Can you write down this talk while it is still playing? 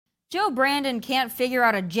Joe Brandon can't figure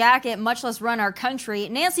out a jacket, much less run our country.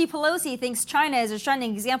 Nancy Pelosi thinks China is a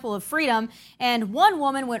shining example of freedom. And one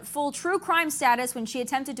woman went full true crime status when she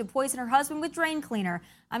attempted to poison her husband with drain cleaner.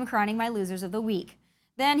 I'm crowning my losers of the week.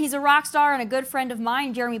 Then he's a rock star and a good friend of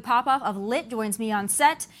mine. Jeremy Popoff of Lit joins me on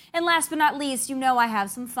set. And last but not least, you know I have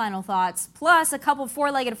some final thoughts. Plus, a couple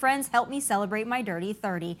four-legged friends help me celebrate my dirty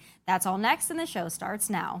 30. That's all next, and the show starts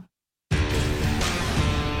now.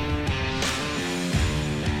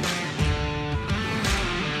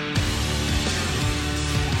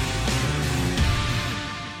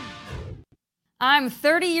 I'm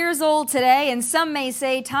 30 years old today, and some may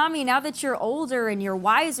say, Tommy, now that you're older and you're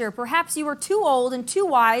wiser, perhaps you were too old and too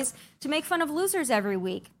wise to make fun of losers every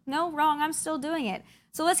week. No, wrong, I'm still doing it.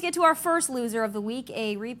 So let's get to our first loser of the week,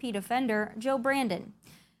 a repeat offender, Joe Brandon.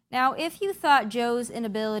 Now, if you thought Joe's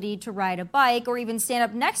inability to ride a bike or even stand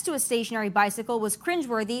up next to a stationary bicycle was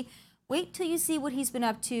cringeworthy, wait till you see what he's been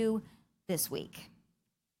up to this week.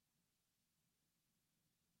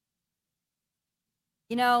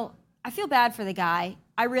 You know, I feel bad for the guy.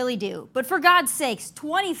 I really do. But for God's sakes,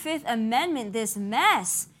 25th Amendment, this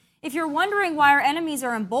mess. If you're wondering why our enemies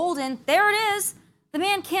are emboldened, there it is. The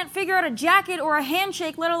man can't figure out a jacket or a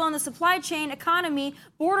handshake, let alone the supply chain, economy,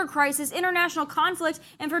 border crisis, international conflict,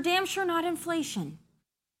 and for damn sure not inflation.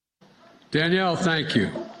 Danielle, thank you.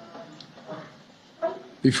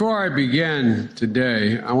 Before I begin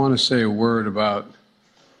today, I want to say a word about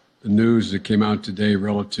the news that came out today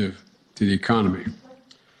relative to the economy.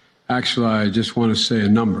 Actually, I just want to say a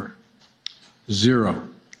number, 0.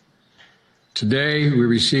 Today, we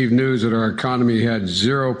received news that our economy had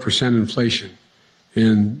 0% inflation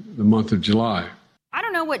in the month of July. I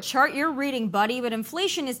don't know what chart you're reading, buddy, but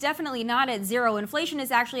inflation is definitely not at 0. Inflation is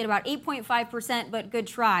actually at about 8.5%, but good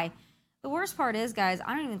try. The worst part is, guys,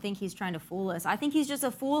 I don't even think he's trying to fool us. I think he's just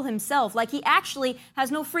a fool himself, like he actually has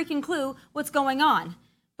no freaking clue what's going on.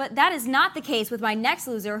 But that is not the case with my next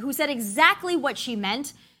loser, who said exactly what she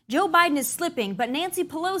meant. Joe Biden is slipping, but Nancy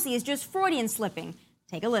Pelosi is just Freudian slipping.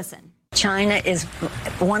 Take a listen. China is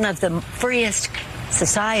one of the freest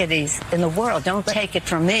societies in the world. Don't take it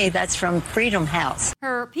from me. That's from Freedom House.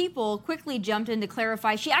 Her people quickly jumped in to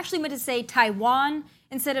clarify. She actually meant to say Taiwan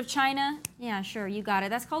instead of China. Yeah, sure, you got it.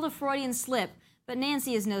 That's called a Freudian slip. But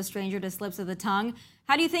Nancy is no stranger to slips of the tongue.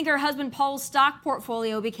 How do you think her husband Paul's stock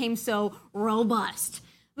portfolio became so robust?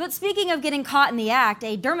 But speaking of getting caught in the act,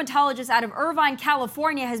 a dermatologist out of Irvine,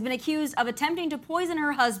 California has been accused of attempting to poison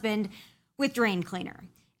her husband with drain cleaner.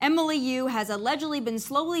 Emily Yu has allegedly been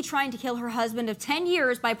slowly trying to kill her husband of 10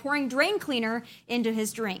 years by pouring drain cleaner into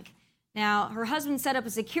his drink. Now, her husband set up a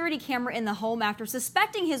security camera in the home after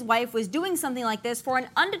suspecting his wife was doing something like this for an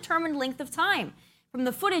undetermined length of time. From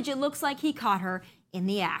the footage, it looks like he caught her in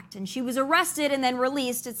the act, and she was arrested and then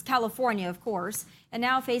released. It's California, of course, and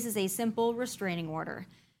now faces a simple restraining order.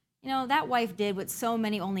 You know, that wife did what so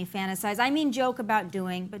many only fantasize. I mean, joke about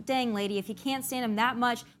doing, but dang, lady, if you can't stand him that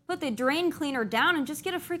much, put the drain cleaner down and just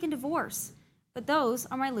get a freaking divorce. But those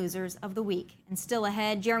are my losers of the week. And still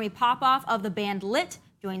ahead, Jeremy Popoff of the band Lit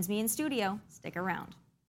joins me in studio. Stick around.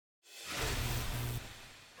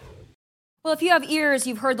 Well, if you have ears,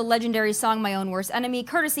 you've heard the legendary song My Own Worst Enemy,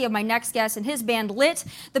 courtesy of my next guest and his band Lit.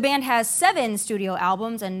 The band has 7 studio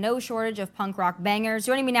albums and no shortage of punk rock bangers.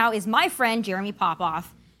 Joining me now is my friend, Jeremy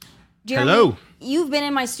Popoff. Jeremy, hello. You've been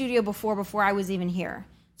in my studio before I was even here.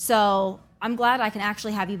 So I'm glad I can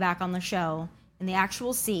actually have you back on the show in the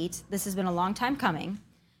actual seat. This has been a long time coming.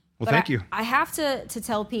 Well, thank you. I have to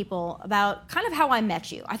tell people about kind of how I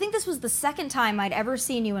met you. I think this was the second time I'd ever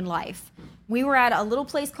seen you in life. We were at a little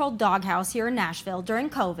place called Doghouse here in Nashville during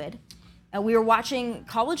COVID. We were watching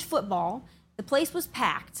college football. The place was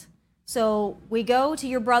packed. So we go to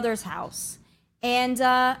your brother's house. And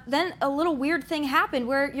then a little weird thing happened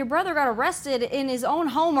where your brother got arrested in his own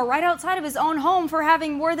home or right outside of his own home for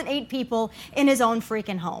having more than 8 people in his own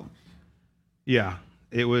freaking home. Yeah,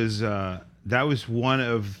 it was, that was one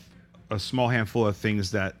of a small handful of things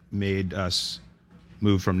that made us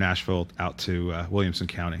move from Nashville out to Williamson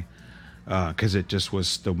County, because it just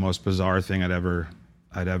was the most bizarre thing I'd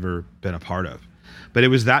ever been a part of. But it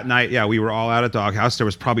was that night, yeah, we were all out at Doghouse. There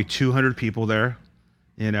was probably 200 people there.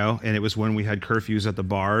 You know, and it was when we had curfews at the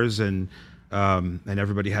bars, and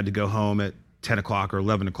everybody had to go home at 10 o'clock or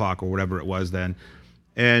 11 o'clock or whatever it was then.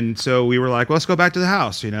 And so we were like, well, let's go back to the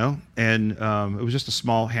house, you know. And it was just a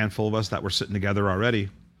small handful of us that were sitting together already.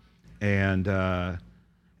 And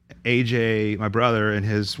AJ, my brother, and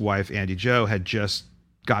his wife, Andy Jo, had just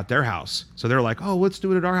got their house. So they're like, oh, let's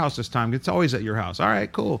do it at our house this time. It's always at your house. All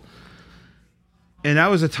right, cool. And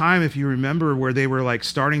that was a time, if you remember, where they were like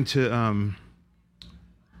starting to...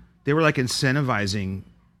 they were like incentivizing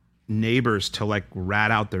neighbors to like rat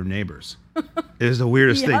out their neighbors. It is the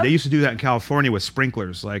weirdest thing. Yep. They used to do that in California with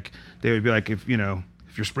sprinklers. Like they would be like, if your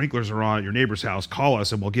sprinklers are on at your neighbor's house, call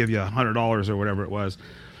us and we'll give you $100 or whatever it was.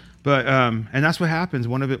 But and that's what happens.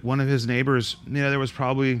 One of his neighbors, there was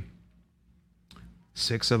probably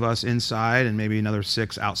 6 of us inside and maybe another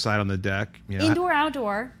 6 outside on the deck. Indoor,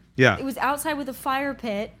 outdoor. Yeah. It was outside with a fire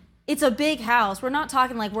pit. It's a big house. We're not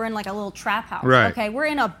talking like we're in like a little trap house. Right. Okay, we're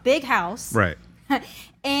in a big house. Right.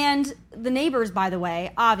 And the neighbors, by the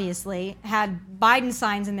way, obviously had Biden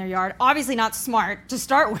signs in their yard. Obviously not smart to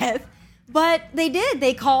start with, but they did.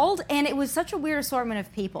 They called, and it was such a weird assortment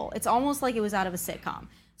of people. It's almost like it was out of a sitcom.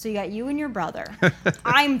 So you got you and your brother.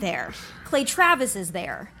 I'm there. Clay Travis is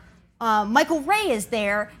there. Michael Ray is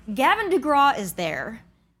there. Gavin DeGraw is there.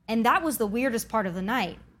 And that was the weirdest part of the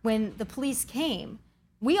night. When the police came,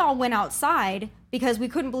 we all went outside because we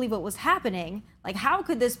couldn't believe what was happening. Like, how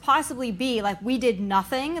could this possibly be? Like, we did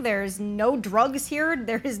nothing. There's no drugs here.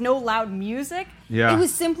 There is no loud music. Yeah. It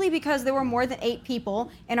was simply because there were more than 8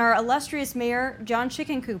 people, and our illustrious mayor, John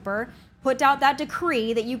Chicken Cooper, put out that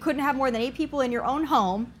decree that you couldn't have more than 8 people in your own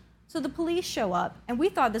home. So the police show up, and we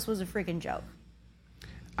thought this was a freaking joke.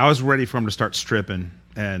 I was ready for him to start stripping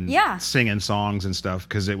and singing songs and stuff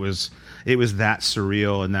because it was that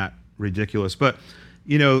surreal and that ridiculous. But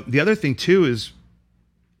the other thing too is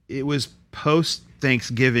it was post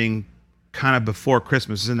Thanksgiving, kind of before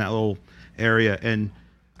Christmas, in that little area, and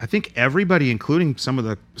I think everybody, including some of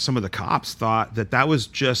the cops, thought that was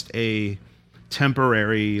just a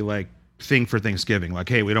temporary like thing for Thanksgiving. Like,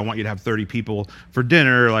 hey, we don't want you to have 30 people for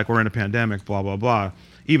dinner. Like, we're in a pandemic. Blah blah blah.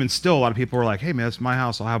 Even still, a lot of people were like, hey man, it's my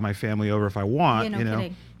house. I'll have my family over if I want. Yeah, no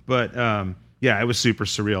kidding. But it was super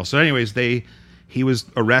surreal. So anyways, he was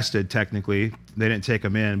arrested technically. They didn't take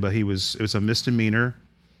him in, but it was a misdemeanor,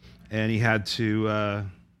 and he had to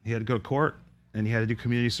go to court, and he had to do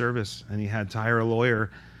community service, and he had to hire a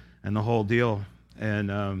lawyer, and the whole deal.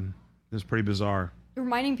 And it was pretty bizarre.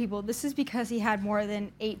 Reminding people, this is because he had more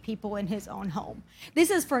than 8 people in his own home. This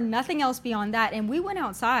is for nothing else beyond that. And we went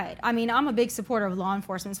outside. I mean, I'm a big supporter of law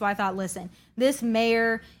enforcement, so I thought, listen, this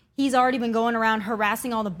mayor, he's already been going around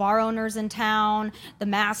harassing all the bar owners in town, the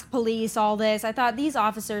mask police, all this. I thought, these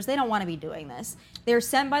officers, they don't want to be doing this. They're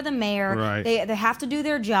sent by the mayor. Right. They have to do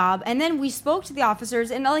their job. And then we spoke to the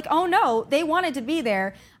officers, and they're like, oh no, they wanted to be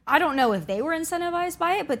there. I don't know if they were incentivized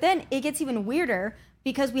by it, but then it gets even weirder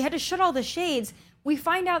because we had to shut all the shades. We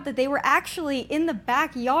find out that they were actually in the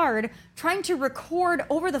backyard trying to record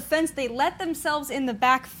over the fence. They let themselves in the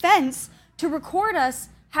back fence to record us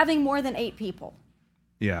having more than 8 people.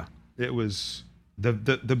 Yeah, it was the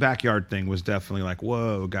backyard thing was definitely like,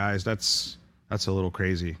 whoa, guys, that's a little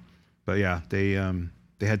crazy. But yeah, they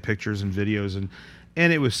had pictures and videos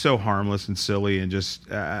and it was so harmless and silly and just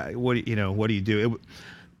what do you do?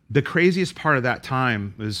 The craziest part of that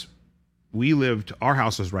time was our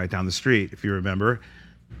house was right down the street, if you remember,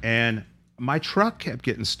 and my truck kept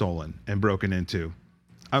getting stolen and broken into.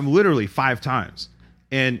 I'm literally 5 times,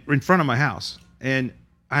 and in front of my house. And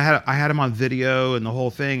I had them on video and the whole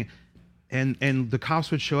thing, and the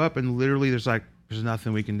cops would show up, and literally there's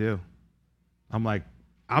nothing we can do.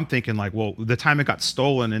 I'm thinking like, well, the time it got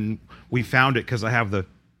stolen and we found it because I have the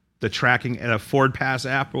tracking and a Ford Pass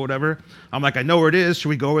app or whatever. I'm like, I know where it is. Should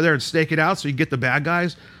we go over there and stake it out so you get the bad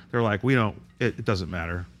guys? They're like, it doesn't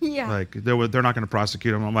matter. Yeah. Like they're not going to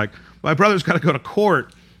prosecute him. I'm like, my brother's got to go to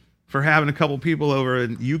court for having a couple people over,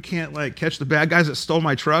 and you can't like catch the bad guys that stole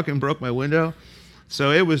my truck and broke my window.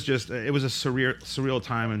 So it was a surreal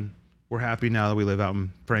time, and we're happy now that we live out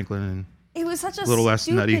in Franklin, and it was such a little less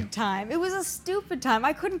nutty stupid time. It was a stupid time.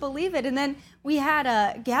 I couldn't believe it. And then we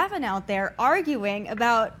had Gavin out there arguing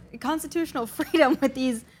about constitutional freedom with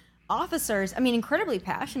these officers. I mean, incredibly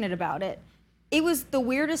passionate about it. It was the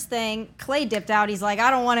weirdest thing. Clay dipped out. He's like, I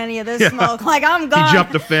don't want any of this smoke. Like, I'm gone. He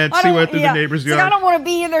jumped the fence. He went through the neighbor's yard. Like, I don't want to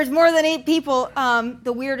be here. There's more than 8 people.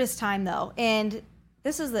 The weirdest time, though. And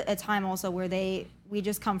this is a time also where we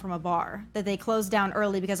just come from a bar that they closed down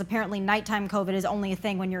early because apparently nighttime COVID is only a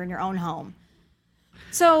thing when you're in your own home.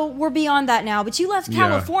 So we're beyond that now. But you left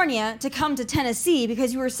California to come to Tennessee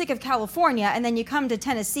because you were sick of California, and then you come to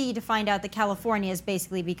Tennessee to find out that California is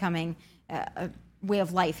basically becoming a way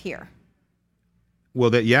of life here.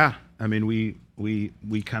 Well, I mean,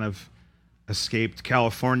 we kind of escaped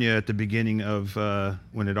California at the beginning of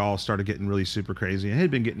when it all started getting really super crazy. It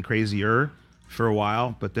had been getting crazier for a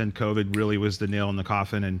while, but then COVID really was the nail in the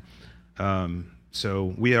coffin. And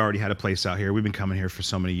so we already had a place out here. We've been coming here for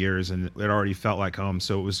so many years, and it already felt like home.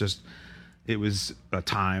 So it was a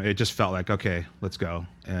time. It just felt like, okay, let's go.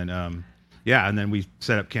 And and then we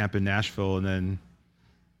set up camp in Nashville, and then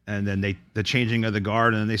and then the changing of the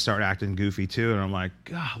guard, and then they start acting goofy too, and I'm like,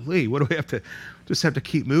 golly, what do we have to just have to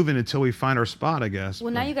keep moving until we find our spot, I guess.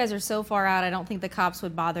 Well, now you guys are so far out, I don't think the cops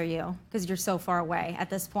would bother you because you're so far away at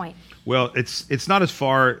this point. Well, it's not as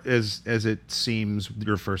far as it seems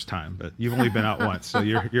your first time, but you've only been out once, so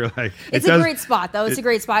you're like it's a great spot though. It's a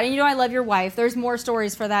great spot, and I love your wife. There's more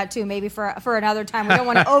stories for that too, maybe for another time. We don't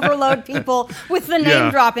want to overload people with the name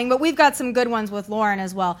dropping, but we've got some good ones with Lahren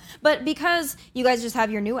as well. But because you guys just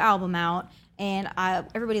have your new album out, and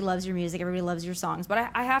everybody loves your music, everybody loves your songs, but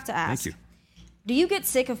I have to ask. Thank you. Do you get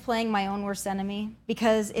sick of playing My Own Worst Enemy?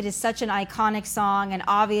 Because it is such an iconic song, and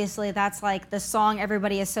obviously that's like the song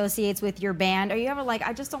everybody associates with your band. Are you ever like,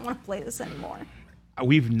 I just don't want to play this anymore?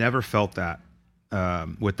 We've never felt that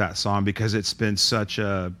with that song, because it's been such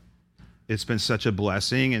a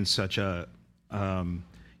blessing and such a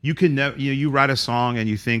you can never you write a song and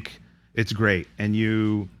you think it's great and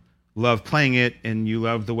you love playing it and you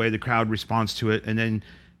love the way the crowd responds to it, and then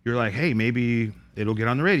you're like, hey, maybe it'll get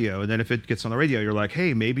on the radio. And then if it gets on the radio, you're like,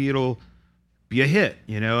 hey, maybe it'll be a hit,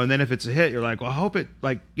 And then if it's a hit, you're like, well, I hope it,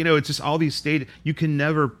 it's just all these stages. You can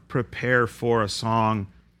never prepare for a song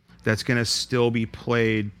that's going to still be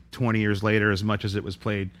played 20 years later as much as it was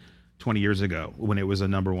played 20 years ago when it was a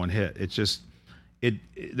 #1 hit. It's just,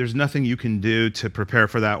 there's nothing you can do to prepare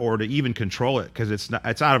for that or to even control it, because it's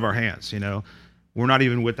out of our hands, We're not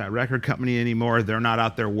even with that record company anymore. They're not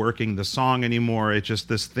out there working the song anymore. It's just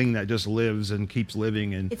this thing that just lives and keeps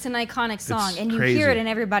living. And it's an iconic song, and you crazy. hear it and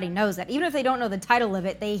everybody knows that. Even if they don't know the title of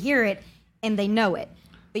it, they hear it and they know it.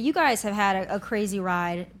 But you guys have had a crazy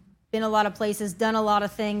ride, been a lot of places, done a lot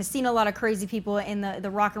of things, seen a lot of crazy people in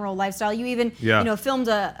the rock and roll lifestyle. You even filmed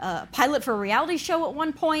a pilot for a reality show at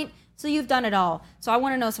one point. So you've done it all. So I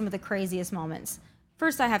want to know some of the craziest moments.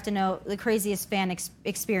 First, I have to know the craziest fan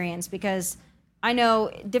experience, because I know,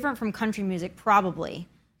 different from country music, probably,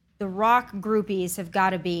 the rock groupies have got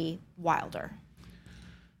to be wilder.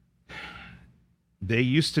 They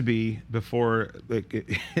used to be before,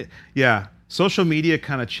 social media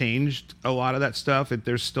kind of changed a lot of that stuff.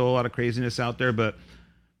 There's still a lot of craziness out there, but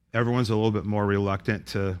everyone's a little bit more reluctant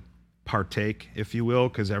to partake, if you will,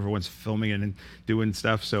 because everyone's filming it and doing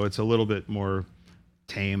stuff. So it's a little bit more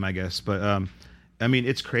tame, I guess. But,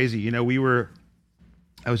 it's crazy.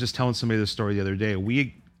 I was just telling somebody this story the other day.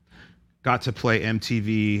 We got to play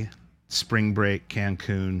MTV Spring Break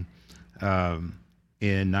Cancun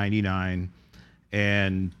in '99,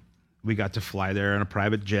 and we got to fly there on a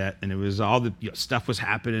private jet, and it was all the stuff was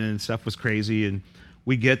happening and stuff was crazy. And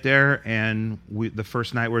we get there, and the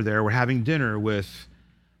first night we're there, we're having dinner with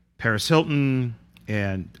Paris Hilton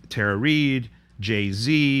and Tara Reid,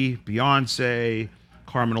 Jay-Z, Beyonce,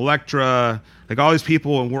 Carmen Electra, like all these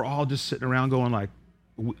people, and we're all just sitting around going like,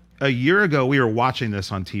 a year ago we were watching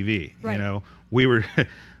this on TV, right. we were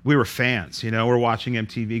fans, we're watching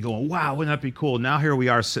MTV going, wow, wouldn't that be cool? Now here we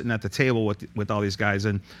are sitting at the table with all these guys.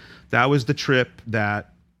 And that was the trip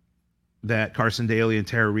that Carson Daly and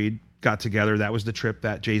Tara Reid got together. That was the trip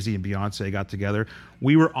that Jay-Z and Beyonce got together.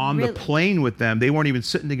 We were on the plane with them. They weren't even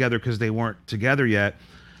sitting together because they weren't together yet.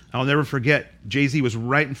 I'll never forget, Jay-Z was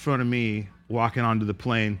right in front of me walking onto the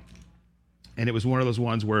plane, and it was one of those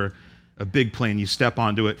ones where a big plane, you step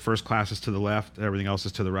onto it, first class is to the left, everything else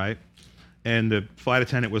is to the right. And the flight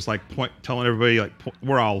attendant was like telling everybody,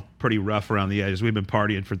 we're all pretty rough around the edges. We've been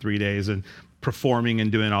partying for 3 days and performing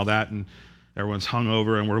and doing all that, and everyone's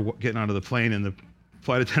hungover, and we're getting onto the plane, and the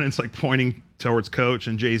flight attendant's like pointing towards Coach,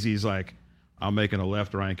 and Jay-Z's like, I'm making a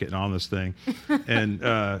left or I ain't getting on this thing.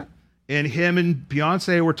 And him and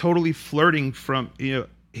Beyonce were totally flirting from,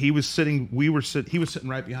 he was sitting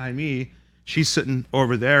right behind me. She's sitting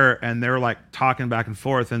over there, and they're like talking back and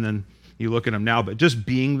forth. And then you look at them now, but just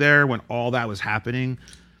being there when all that was happening,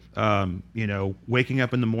 waking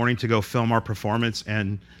up in the morning to go film our performance,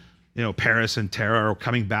 and, Paris and Tara are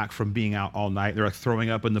coming back from being out all night. They're like throwing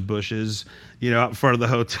up in the bushes, out in front of the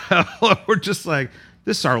hotel. We're just like,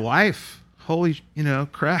 this is our life. Holy,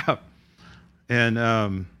 crap.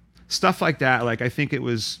 And stuff like that. Like, I think it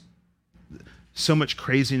was so much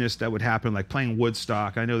craziness that would happen, like playing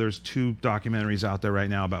Woodstock. I know there's 2 documentaries out there right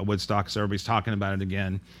now about Woodstock, so everybody's talking about it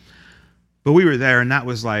again. But we were there, and that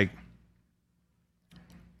was like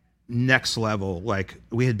next level. Like,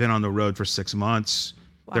 we had been on the road for 6 months.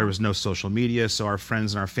 Wow. There was no social media, so our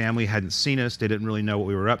friends and our family hadn't seen us. They didn't really know what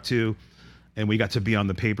we were up to, and we got to be on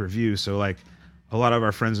the pay-per-view. So like a lot of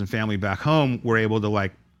our friends and family back home were able to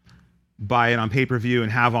like buy it on pay-per-view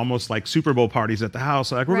and have almost like Super Bowl parties at the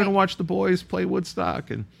house. Like, we're going to watch the boys play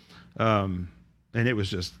Woodstock. And it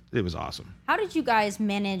was awesome. How did you guys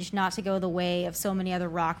manage not to go the way of so many other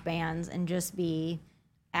rock bands and just be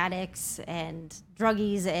addicts and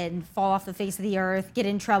druggies and fall off the face of the earth, get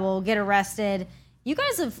in trouble, get arrested. You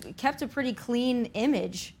guys have kept a pretty clean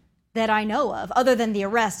image that I know of, other than the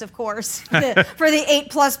arrest, of course, for the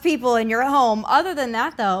 8+ people in your home. Other than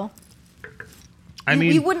that, though,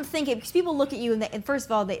 you wouldn't think it, because people look at you, and first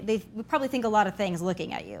of all, they probably think a lot of things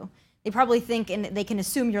looking at you. They probably think and they can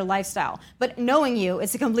assume your lifestyle. But knowing you,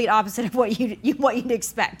 it's the complete opposite of what you'd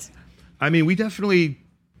expect. I mean, we definitely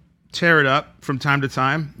tear it up from time to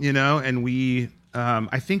time, and we,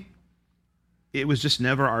 I think it was just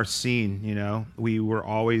never our scene, We were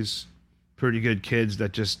always pretty good kids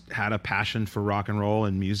that just had a passion for rock and roll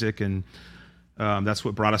and music, and that's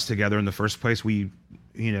what brought us together in the first place. We,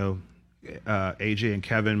 AJ and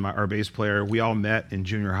Kevin, our bass player, we all met in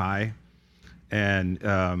junior high, and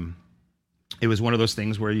it was one of those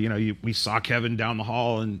things where we saw Kevin down the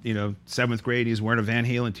hall, and 7th grade, he's wearing a Van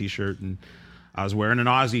Halen t-shirt, and I was wearing an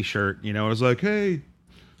Ozzy shirt. I was like, hey,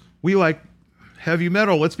 we like heavy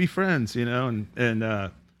metal, let's be friends,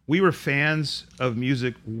 and we were fans of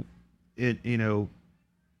music.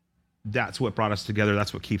 That's what brought us together.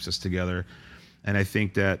 That's what keeps us together. And I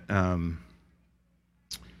think that,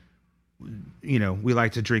 we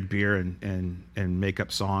like to drink beer and make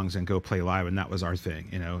up songs and go play live. And that was our thing.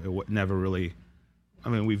 It never really,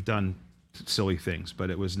 we've done silly things, but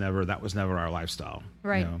that was never our lifestyle.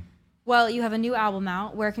 Right. Well, you have a new album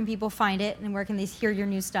out. Where can people find it, and where can they hear your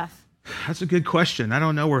new stuff? That's a good question. I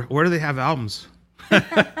don't know. Where do they have albums?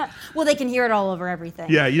 Well, they can hear it all over everything.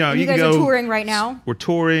 Yeah, you guys are touring right now. We're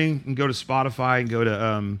touring. You can go to Spotify and go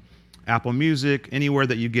to Apple Music, anywhere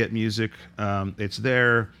that you get music. It's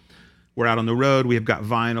there. We're out on the road. We have got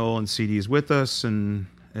vinyl and CDs with us, and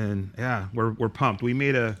yeah, we're pumped. We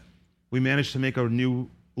managed to make a new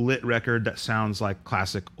lit record that sounds like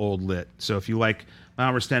classic old lit. So if you like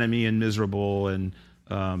My Worst Enemy and Miserable and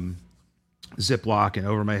Ziploc and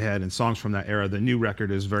Over My Head and songs from that era, the new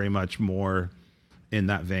record is very much more in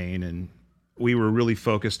that vein. And we were really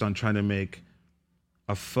focused on trying to make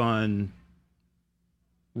a fun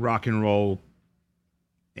rock and roll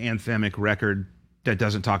anthemic record that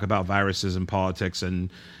doesn't talk about viruses and politics and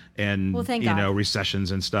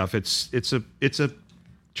recessions and stuff. It's a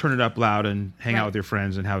turn it up loud and hang out with your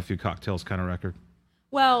friends and have a few cocktails kind of record.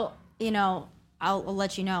 Well, I'll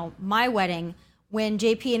let you know, my wedding, when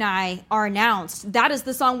JP and I are announced, that is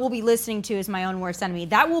the song we'll be listening to, is My Own Worst Enemy.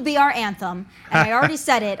 That will be our anthem. And I already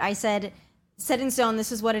said it. I said, set in stone,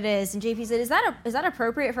 this is what it is. And JP said, is that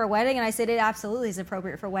appropriate for a wedding? And I said, it absolutely is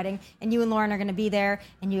appropriate for a wedding. And you and Lahren are going to be there,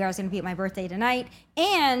 and you guys are going to be at my birthday tonight.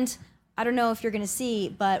 And I don't know if you're going to see,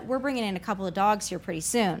 but we're bringing in a couple of dogs here pretty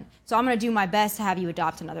soon. So I'm going to do my best to have you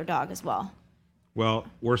adopt another dog as well. Well,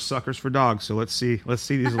 we're suckers for dogs, so let's see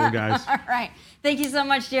these little guys. All right. Thank you so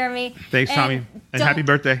much, Jeremy. Thanks, Tomi. And happy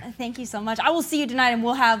birthday. Thank you so much. I will see you tonight, and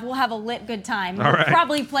we'll have a lit good time. All right. We'll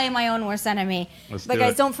probably play My Own Worst Enemy. But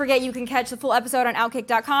guys, don't forget, you can catch the full episode on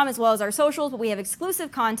Outkick.com as well as our socials, but we have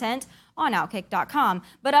exclusive content on Outkick.com.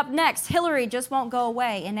 But up next, Hillary just won't go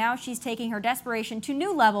away, and now she's taking her desperation to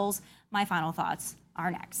new levels. My final thoughts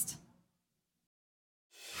are next.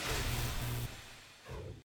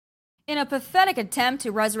 In a pathetic attempt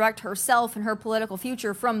to resurrect herself and her political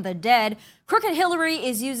future from the dead, Crooked Hillary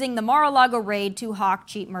is using the Mar-a-Lago raid to hawk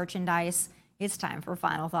cheap merchandise. It's time for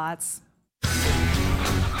final thoughts.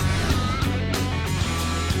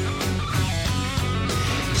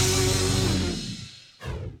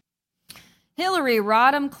 Hillary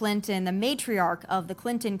Rodham Clinton, the matriarch of the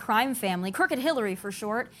Clinton crime family, Crooked Hillary for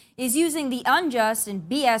short, is using the unjust and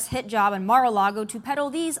BS hit job in Mar-a-Lago to peddle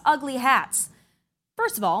these ugly hats.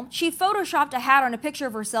 First of all, she photoshopped a hat on a picture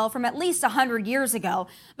of herself from at least 100 years ago.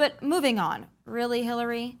 But moving on. Really,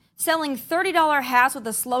 Hillary? Selling $30 hats with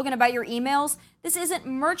a slogan about your emails? This isn't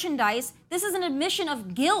merchandise. This is an admission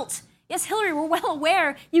of guilt. Yes, Hillary, we're well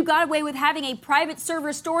aware you got away with having a private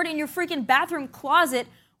server stored in your freaking bathroom closet.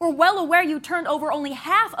 We're well aware you turned over only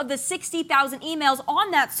half of the 60,000 emails on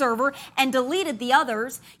that server and deleted the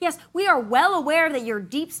others. Yes, we are well aware that your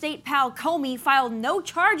deep state pal Tomi filed no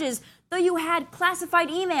charges, though you had classified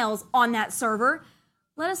emails on that server.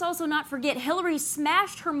 Let us also not forget Hillary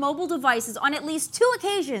smashed her mobile devices on at least 2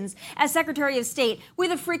 occasions as Secretary of State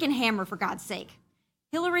with a freaking hammer, for God's sake.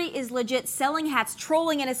 Hillary is legit selling hats,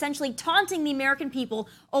 trolling, and essentially taunting the American people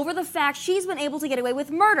over the fact she's been able to get away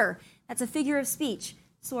with murder. That's a figure of speech.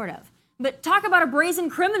 Sort of. But talk about a brazen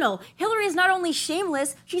criminal. Hillary is not only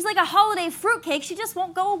shameless, she's like a holiday fruitcake. She just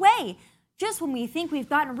won't go away. Just when we think we've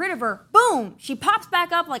gotten rid of her, boom, she pops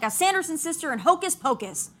back up like a Sanderson sister in Hocus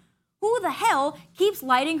Pocus. Who the hell keeps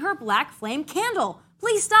lighting her black flame candle?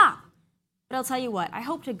 Please stop. But I'll tell you what, I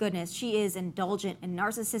hope to goodness she is indulgent and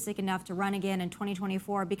narcissistic enough to run again in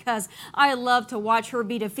 2024 because I love to watch her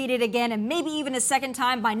be defeated again and maybe even a second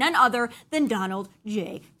time by none other than Donald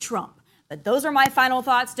J. Trump. But those are my final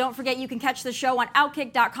thoughts. Don't forget you can catch the show on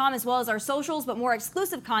Outkick.com as well as our socials, but more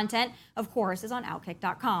exclusive content, of course, is on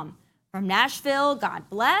Outkick.com. From Nashville, God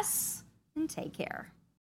bless and take care.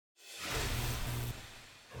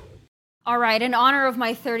 All right, in honor of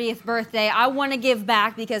my 30th birthday, I want to give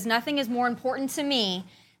back because nothing is more important to me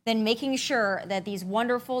than making sure that these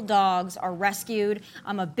wonderful dogs are rescued.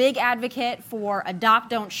 I'm a big advocate for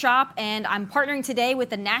Adopt, Don't Shop, and I'm partnering today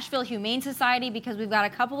with the Nashville Humane Society because we've got a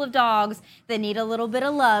couple of dogs that need a little bit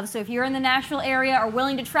of love. So if you're in the Nashville area or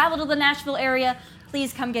willing to travel to the Nashville area,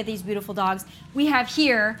 please come get these beautiful dogs. We have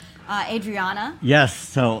here Adriana. Yes,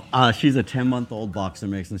 so she's a 10-month-old boxer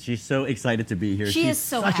mix, and she's so excited to be here. She's is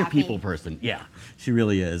so such happy. a people person. Yeah, she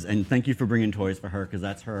really is. And thank you for bringing toys for her, because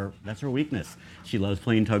that's her weakness. She loves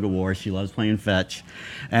playing tug of war. She loves playing fetch,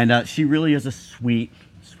 and she really is a sweet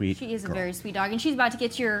She is girl. a very sweet dog, and she's about to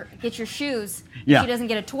get your shoes. Yeah. She doesn't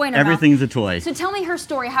get a toy in her Everything's mouth. a toy. So tell me her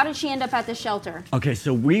story. How did she end up at the shelter? Okay,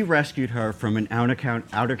 so we rescued her from an outer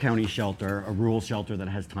county shelter, a rural shelter that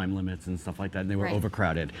has time limits and stuff like that, and they were Right.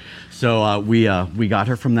 overcrowded. So we got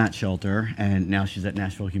her from that shelter, and now she's at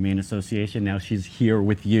Nashville Humane Association. Now she's here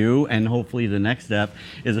with you, and hopefully the next step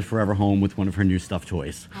is a forever home with one of her new stuffed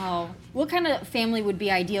toys. Oh, what kind of family would be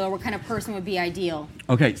ideal, or what kind of person would be ideal?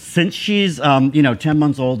 Okay, since she's 10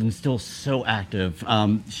 months old and still so active,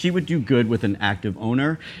 she would do good with an active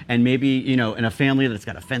owner, and maybe in a family that's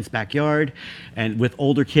got a fenced backyard, and with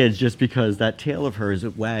older kids, just because that tail of hers,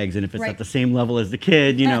 it wags, and if it's Right. at the same level as the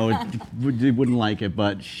kid, it wouldn't like it.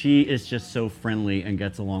 But she is just so friendly and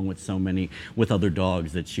gets along with other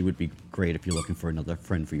dogs that she would be great if you're looking for another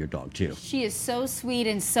friend for your dog too. She is so sweet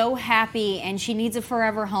and so happy, and she needs a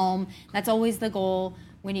forever home. That's always the goal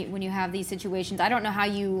when you have these situations. I don't know how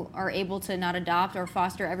you are able to not adopt or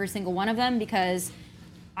foster every single one of them, because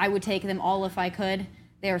I would take them all if I could.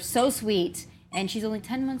 They are so sweet, and she's only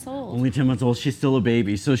 10 months old. Only 10 months old, she's still a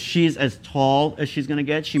baby. So she's as tall as she's gonna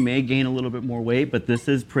get. She may gain a little bit more weight, but this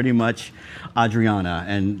is pretty much Adriana.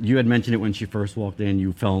 And you had mentioned it when she first walked in,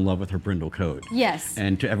 you fell in love with her brindle coat. Yes.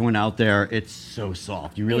 And to everyone out there, it's so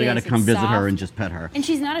soft. You really It gotta is. come It's visit her soft. and just pet her. And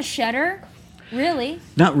she's not a shedder, really.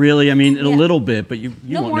 Not really, I mean, a Yeah. little bit, but you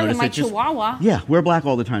No won't more than notice my it. Just- Chihuahua. Yeah, wear black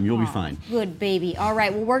all the time, you'll be Aw, fine. Good baby. All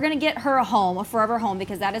right. Well, we're going to get her a home, a forever home,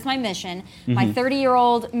 because that is my mission. Mm-hmm. My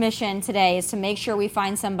 30-year-old mission today is to make sure we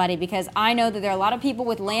find somebody, because I know that there are a lot of people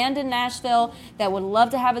with land in Nashville that would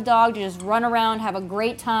love to have a dog to just run around, have a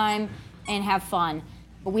great time, and have fun.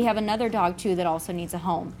 But we have another dog, too, that also needs a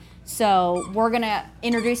home. So we're going to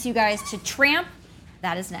introduce you guys to Tramp.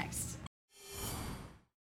 That is next.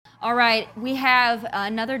 All right, we have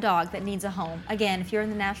another dog that needs a home. Again, if you're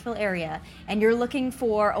in the Nashville area and you're looking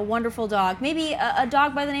for a wonderful dog, maybe a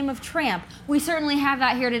dog by the name of Tramp, we certainly have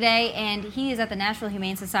that here today, and he is at the Nashville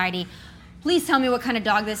Humane Society. Please tell me what kind of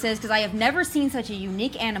dog this is, because I have never seen such a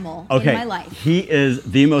unique animal in my life. He is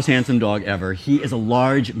the most handsome dog ever. He is a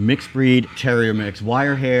large mixed breed terrier mix,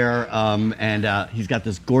 wire hair, and he's got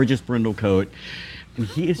this gorgeous brindle coat. And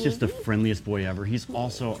he is just the friendliest boy ever. He's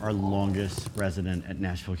also our longest resident at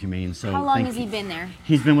Nashville Humane. So How long thank has he you. been there?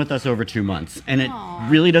 He's been with us over 2 months, and it Aw.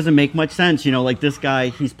 really doesn't make much sense. Like this guy,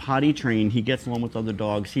 he's potty trained. He gets along with other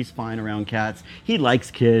dogs. He's fine around cats. He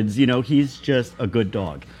likes kids. He's just a good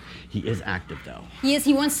dog. He is active though. He is.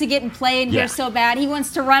 He wants to get and play in Yeah. here so bad. He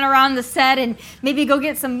wants to run around the set and maybe go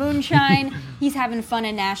get some moonshine. He's having fun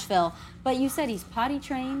in Nashville. But you said he's potty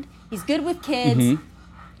trained. He's good with kids. Mm-hmm.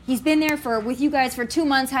 He's been there with you guys for 2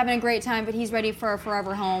 months, having a great time, but he's ready for a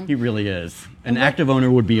forever home. He really is. An active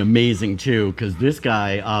owner would be amazing too, because this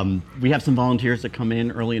guy, we have some volunteers that come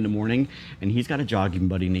in early in the morning, and he's got a jogging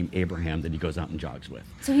buddy named Abraham that he goes out and jogs with.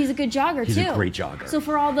 So he's a good jogger, He's too. a great jogger. So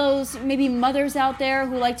for all those maybe mothers out there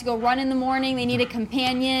who like to go run in the morning, they need a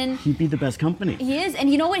companion. He'd be the best company. He is.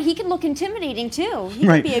 And you know what? He can look intimidating, too. He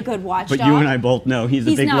Right. could be a good watchdog. But you and I both know he's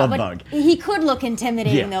a big not, love but bug. He could look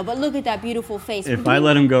intimidating, Yeah. though. But look at that beautiful face. If I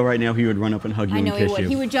let him go right now, he would run up and hug you I and know he kiss would. you.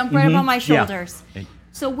 He would jump right up on my Yeah. shoulders. Hey.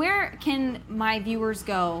 So where can my viewers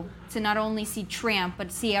go to not only see Tramp,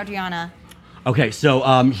 but see Adriana? Okay,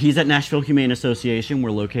 so he's at Nashville Humane Association.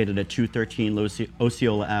 We're located at 213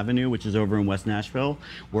 Osceola Avenue, which is over in West Nashville.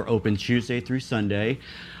 We're open Tuesday through Sunday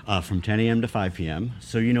from 10 a.m. to 5 p.m.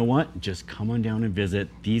 So you know what? Just come on down and visit.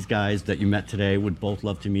 These guys that you met today would both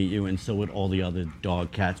love to meet you, and so would all the other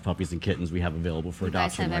dog, cats, puppies, and kittens we have available for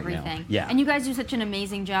adoption right now. You guys have everything. Yeah. And you guys do such an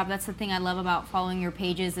amazing job. That's the thing I love about following your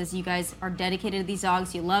pages is you guys are dedicated to these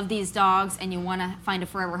dogs. You love these dogs, and you want to find a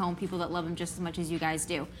forever home, people that love them just as much as you guys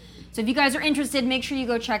do. So if you guys are interested, make sure you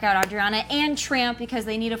go check out Adriana and Tramp because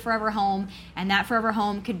they need a forever home, and that forever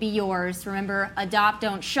home could be yours. Remember, adopt,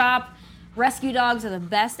 don't shop. Rescue dogs are the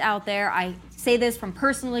best out there. I say this from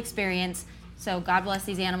personal experience. So God bless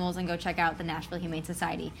these animals, and go check out the Nashville Humane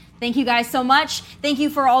Society. Thank you guys so much. Thank you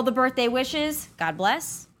for all the birthday wishes. God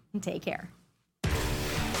bless, and take care.